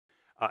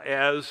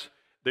as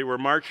they were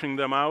marching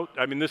them out.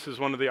 I mean, this is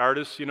one of the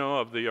artists,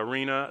 of the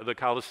arena, the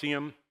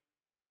Colosseum,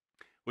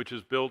 which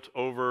is built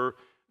over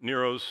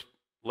Nero's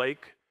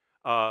lake.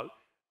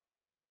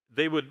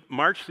 They would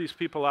march these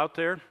people out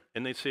there,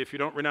 and they'd say, if you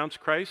don't renounce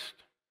Christ,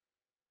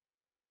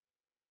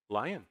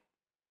 lion,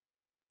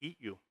 eat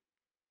you.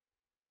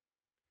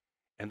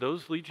 And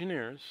those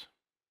legionnaires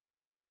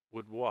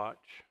would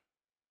watch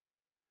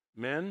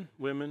men,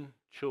 women,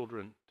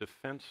 children,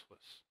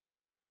 defenseless,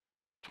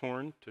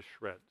 torn to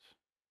shreds.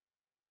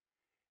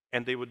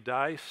 And they would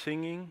die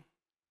singing,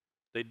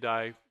 they'd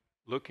die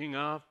looking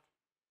up,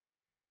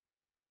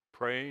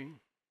 praying,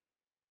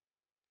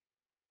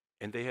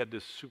 and they had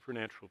this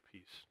supernatural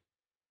peace.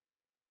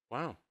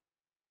 Wow.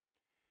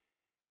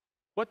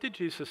 What did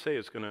Jesus say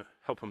is going to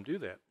help them do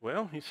that?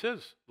 Well, he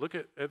says, look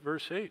at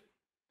verse 8.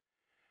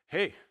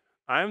 Hey,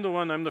 I'm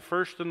the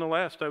first and the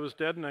last. I was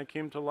dead and I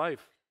came to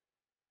life.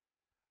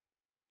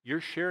 You're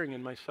sharing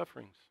in my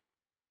sufferings.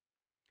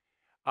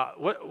 Do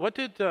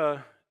you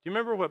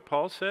remember what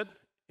Paul said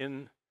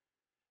in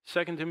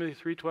 2 Timothy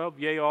 3:12?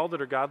 Yea, all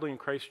that are godly in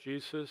Christ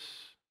Jesus.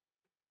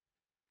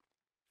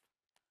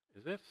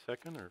 Is that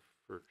second or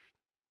first?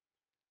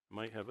 I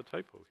might have a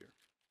typo here.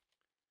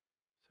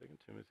 2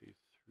 Timothy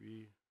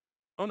 3.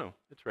 Oh no,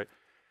 it's right.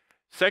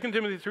 2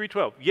 Timothy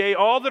 3:12. Yea,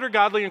 all that are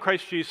godly in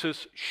Christ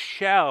Jesus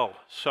shall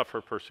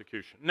suffer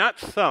persecution. Not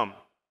some,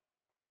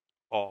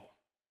 all.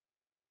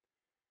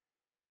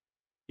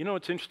 You know,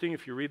 it's interesting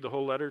if you read the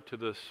whole letter to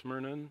the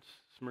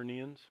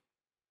Smyrnians,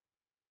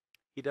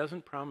 he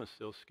doesn't promise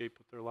they'll escape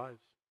with their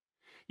lives.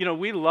 You know,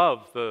 we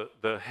love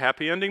the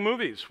happy ending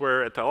movies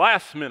where at the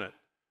last minute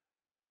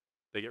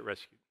they get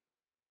rescued.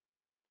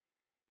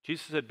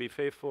 Jesus said, be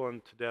faithful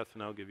unto death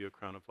and I'll give you a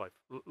crown of life.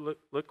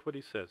 Look what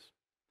he says.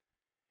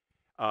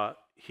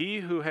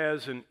 He who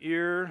has an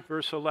ear,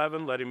 verse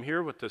 11, let him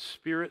hear what the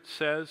Spirit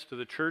says to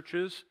the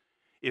churches.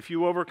 If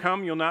you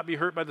overcome, you'll not be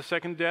hurt by the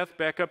second death.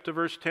 Back up to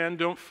verse 10.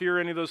 Don't fear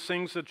any of those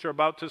things that you're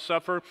about to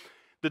suffer.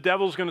 The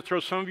devil's going to throw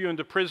some of you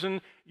into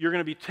prison. You're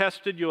going to be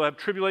tested. You'll have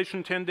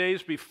tribulation 10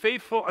 days. Be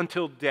faithful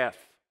until death.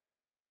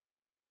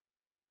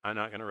 I'm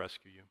not going to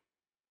rescue you.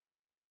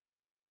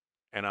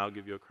 And I'll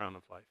give you a crown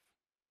of life.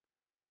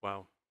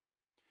 Wow.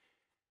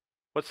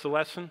 What's the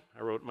lesson?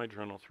 I wrote in my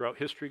journal. Throughout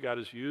history, God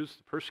has used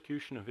the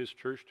persecution of his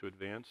church to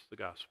advance the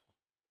gospel.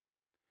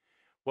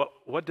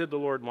 What did the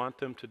Lord want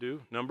them to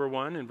do? Number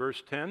one, in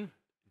verse 10,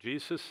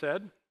 Jesus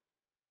said,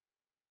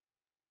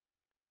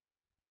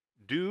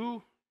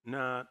 do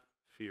not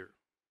fear.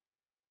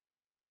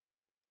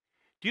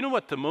 Do you know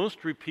what the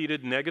most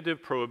repeated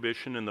negative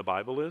prohibition in the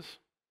Bible is?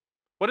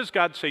 What does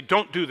God say?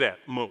 Don't do that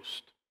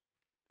most.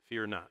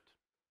 Fear not.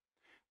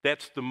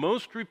 That's the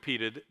most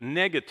repeated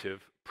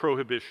negative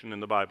prohibition in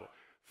the Bible.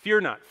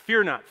 Fear not,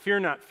 fear not, fear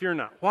not, fear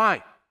not.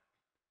 Why?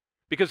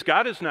 Because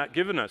God has not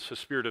given us a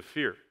spirit of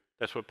fear.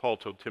 That's what Paul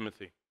told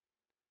Timothy.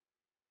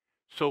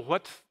 So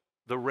what's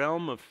the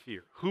realm of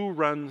fear? Who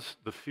runs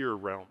the fear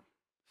realm?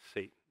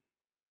 Satan.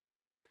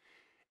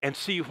 And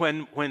see,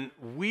 when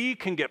we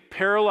can get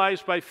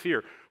paralyzed by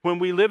fear, when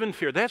we live in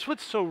fear, that's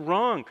what's so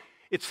wrong.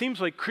 It seems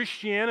like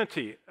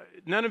Christianity,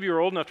 none of you are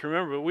old enough to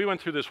remember, but we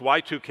went through this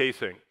Y2K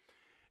thing.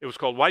 It was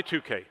called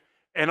Y2K.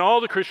 And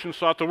all the Christians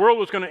thought the world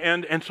was going to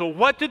end. And so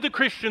what did the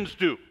Christians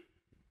do?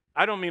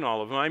 I don't mean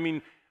all of them. I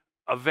mean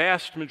a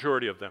vast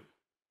majority of them.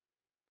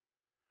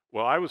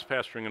 Well, I was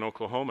pastoring in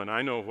Oklahoma, and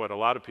I know what a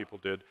lot of people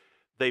did.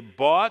 They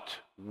bought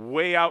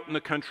way out in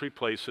the country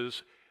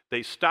places.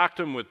 They stocked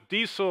them with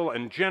diesel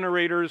and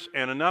generators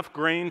and enough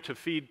grain to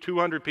feed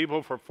 200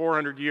 people for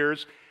 400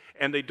 years.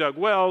 And they dug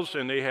wells,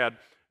 and they had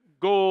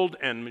gold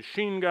and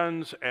machine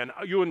guns, and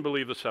you wouldn't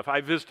believe the stuff.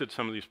 I visited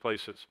some of these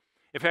places.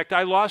 In fact,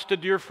 I lost a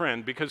dear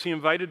friend because he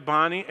invited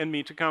Bonnie and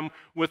me to come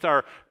with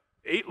our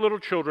 8 little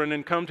children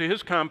and come to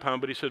his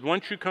compound. But he said,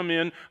 once you come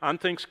in on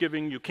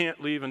Thanksgiving, you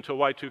can't leave until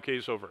Y2K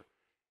is over.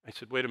 I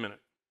said, wait a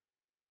minute.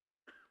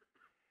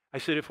 I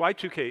said, if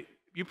Y2K,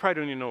 you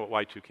probably don't even know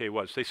what Y2K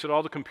was. They said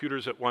all the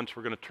computers at once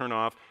were going to turn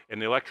off,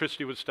 and the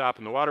electricity would stop,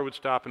 and the water would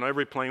stop, and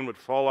every plane would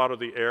fall out of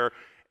the air,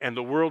 and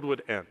the world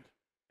would end.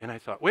 And I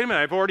thought, wait a minute,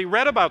 I've already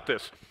read about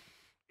this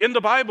in the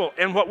Bible,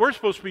 and what we're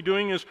supposed to be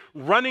doing is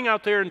running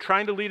out there and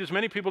trying to lead as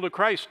many people to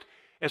Christ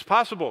as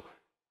possible.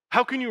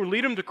 How can you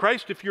lead them to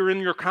Christ if you're in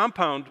your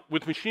compound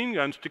with machine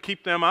guns to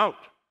keep them out?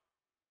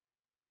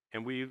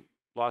 And we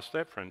lost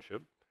that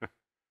friendship.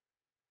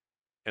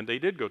 And they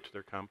did go to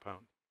their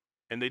compound.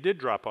 And they did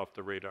drop off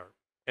the radar.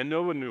 And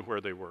no one knew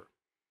where they were.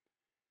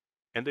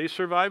 And they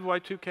survived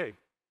Y2K.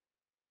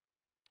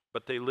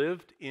 But they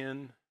lived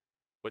in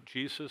what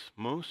Jesus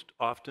most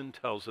often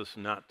tells us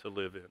not to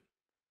live in.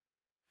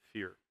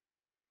 Fear.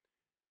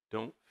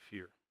 Don't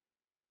fear.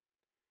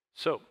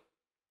 So,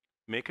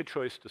 make a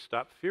choice to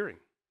stop fearing.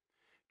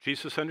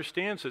 Jesus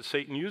understands that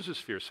Satan uses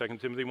fear, 2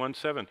 Timothy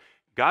 1:7.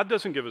 God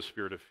doesn't give a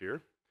spirit of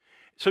fear.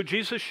 So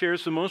Jesus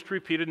shares the most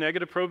repeated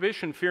negative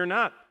prohibition, fear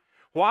not.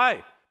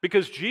 Why?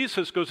 Because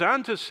Jesus goes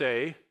on to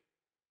say,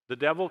 the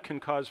devil can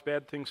cause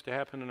bad things to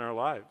happen in our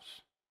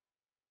lives.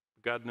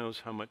 God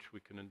knows how much we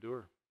can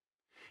endure.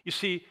 You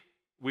see,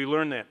 We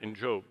learn that in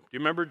Job. Do you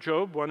remember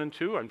Job 1 and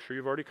 2? I'm sure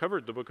you've already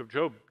covered the book of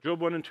Job.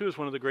 Job 1 and 2 is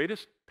one of the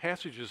greatest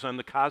passages on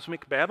the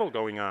cosmic battle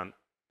going on.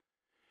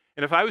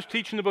 And if I was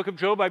teaching the book of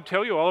Job, I'd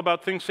tell you all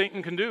about things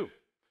Satan can do.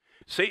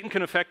 Satan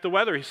can affect the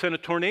weather. He sent a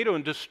tornado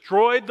and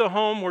destroyed the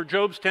home where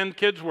Job's 10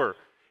 kids were.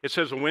 It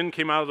says a wind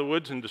came out of the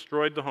woods and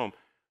destroyed the home.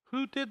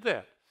 Who did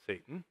that?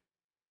 Satan.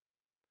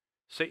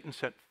 Satan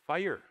sent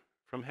fire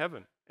from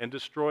heaven and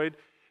destroyed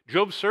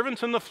Job's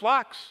servants and the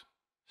flocks.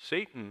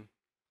 Satan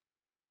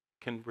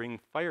can bring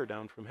fire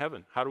down from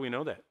heaven. How do we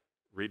know that?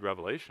 Read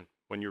Revelation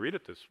when you read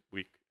it this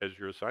week as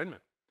your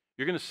assignment.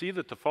 You're going to see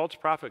that the false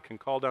prophet can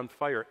call down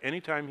fire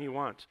anytime he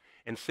wants,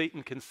 and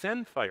Satan can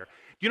send fire.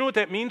 Do you know what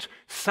that means?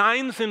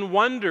 Signs and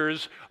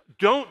wonders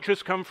don't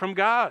just come from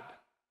God.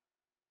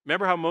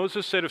 Remember how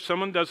Moses said if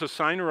someone does a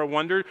sign or a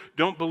wonder,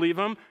 don't believe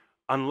them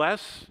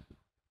unless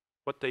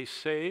what they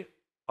say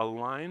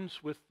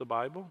aligns with the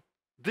Bible?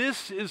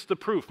 This is the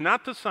proof,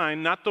 not the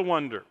sign, not the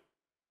wonder.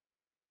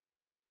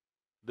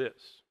 This,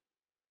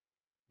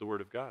 the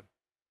Word of God.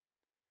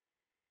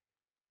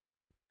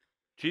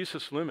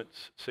 Jesus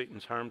limits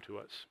Satan's harm to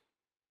us.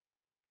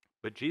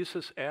 But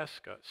Jesus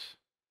asks us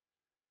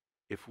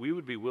if we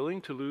would be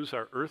willing to lose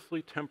our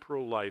earthly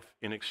temporal life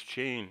in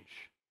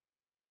exchange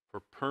for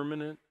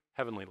permanent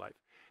heavenly life.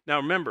 Now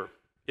remember,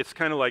 it's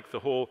kind of like the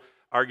whole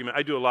argument.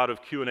 I do a lot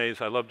of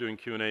Q&As. I love doing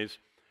Q&As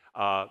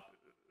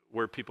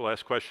where people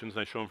ask questions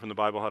and I show them from the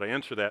Bible how to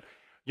answer that.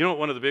 You know what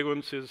one of the big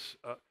ones is?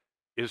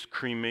 Is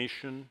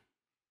cremation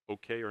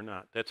okay or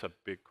not? That's a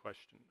big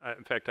question.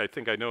 In fact, I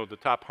think I know the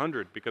top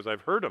 100 because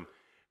I've heard them.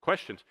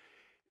 Questions.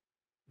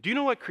 Do you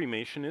know what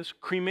cremation is?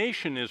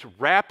 Cremation is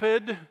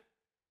rapid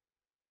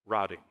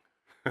rotting.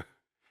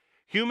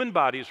 Human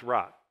bodies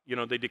rot. You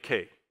know, they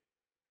decay.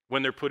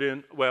 When they're put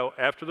in, well,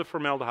 after the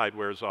formaldehyde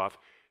wears off,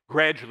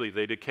 gradually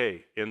they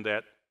decay in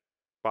that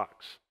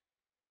box.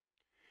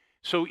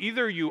 So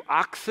either you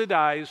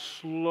oxidize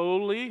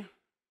slowly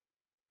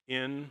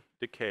in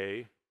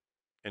decay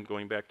and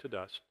going back to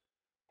dust,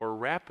 or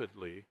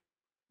rapidly.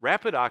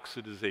 Rapid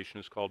oxidization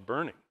is called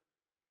burning.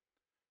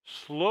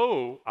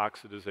 Slow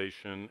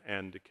oxidization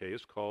and decay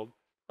is called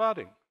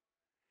rotting.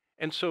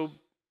 And so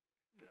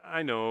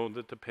I know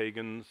that the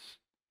pagans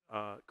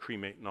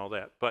cremate and all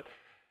that, but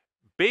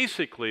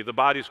basically the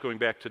body's going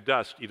back to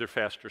dust either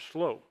fast or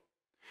slow.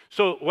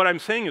 So what I'm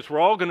saying is we're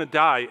all going to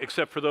die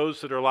except for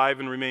those that are alive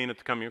and remain at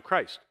the coming of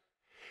Christ.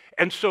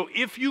 And so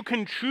if you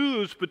can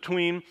choose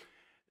between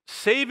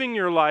saving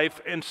your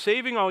life and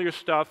saving all your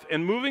stuff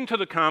and moving to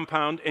the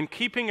compound and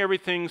keeping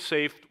everything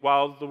safe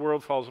while the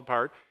world falls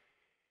apart,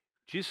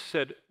 Jesus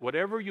said,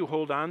 whatever you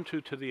hold on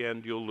to the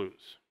end, you'll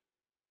lose.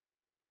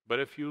 But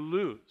if you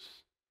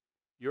lose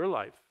your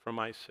life for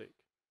my sake,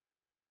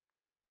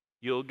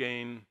 you'll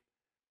gain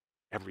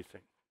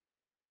everything.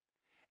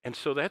 And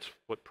so that's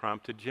what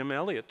prompted Jim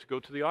Elliot to go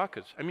to the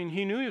AUKUS. I mean,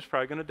 he knew he was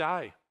probably going to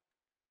die.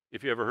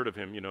 If you ever heard of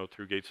him, you know,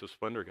 through Gates of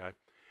Splendor guy.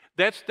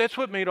 That's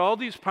what made all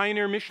these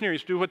pioneer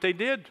missionaries do what they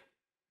did.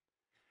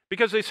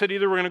 Because they said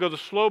either we're going to go the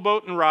slow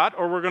boat and rot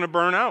or we're going to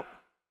burn out.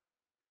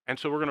 And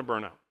so we're going to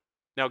burn out.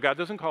 Now, God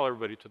doesn't call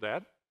everybody to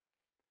that.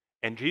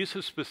 And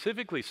Jesus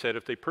specifically said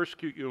if they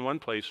persecute you in one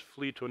place,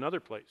 flee to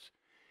another place.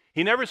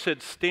 He never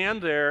said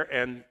stand there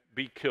and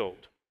be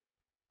killed.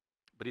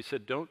 But he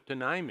said don't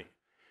deny me.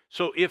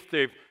 So if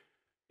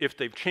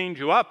they've chained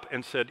you up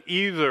and said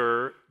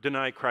either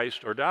deny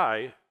Christ or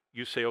die,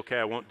 you say, okay,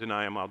 I won't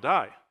deny him, I'll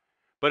die.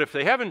 But if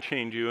they haven't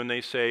chained you and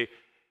they say,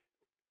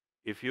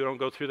 if you don't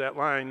go through that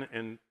line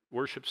and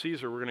worship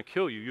Caesar, we're going to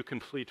kill you, you can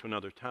flee to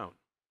another town.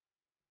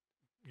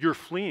 Your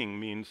fleeing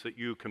means that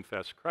you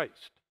confess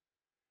Christ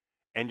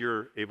and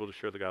you're able to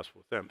share the gospel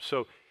with them.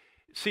 So,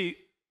 see,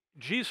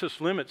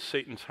 Jesus limits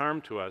Satan's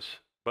harm to us,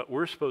 but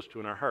we're supposed to,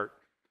 in our heart,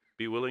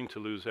 be willing to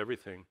lose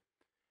everything.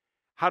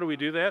 How do we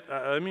do that?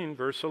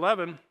 Verse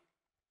 11,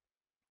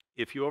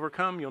 if you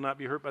overcome, you'll not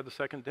be hurt by the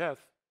second death.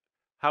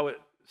 How it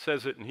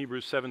says it in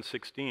Hebrews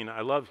 7:16.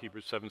 I love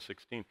Hebrews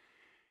 7:16.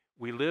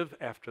 We live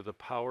after the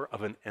power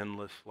of an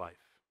endless life.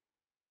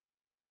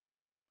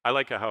 I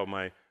like how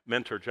my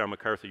mentor, John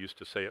MacArthur, used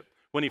to say it.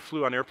 When he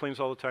flew on airplanes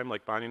all the time,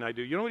 like Bonnie and I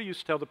do, you know what he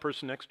used to tell the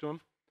person next to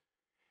him?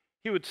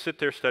 He would sit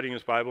there studying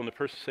his Bible, and the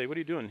person would say, what are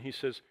you doing? He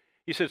says,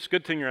 it's a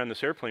good thing you're on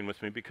this airplane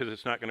with me because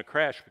it's not going to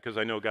crash because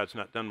I know God's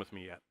not done with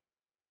me yet.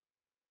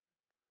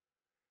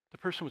 The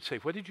person would say,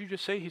 what did you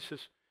just say? He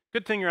says,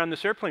 good thing you're on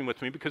this airplane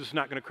with me because it's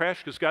not going to crash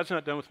because God's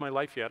not done with my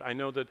life yet. I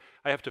know that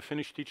I have to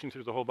finish teaching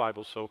through the whole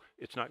Bible, so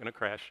it's not going to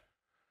crash.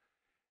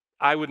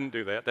 I wouldn't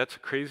do that. That's a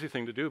crazy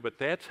thing to do, but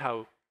that's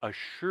how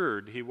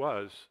assured he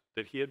was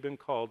that he had been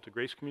called to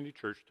Grace Community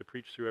Church to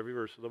preach through every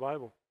verse of the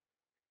Bible.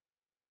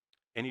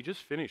 And he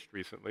just finished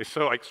recently,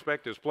 so I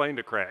expect his plane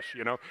to crash,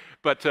 you know.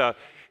 But,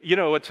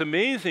 what's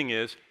amazing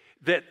is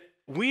that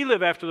we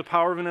live after the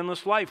power of an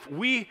endless life.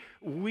 We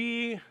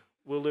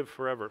will live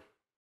forever.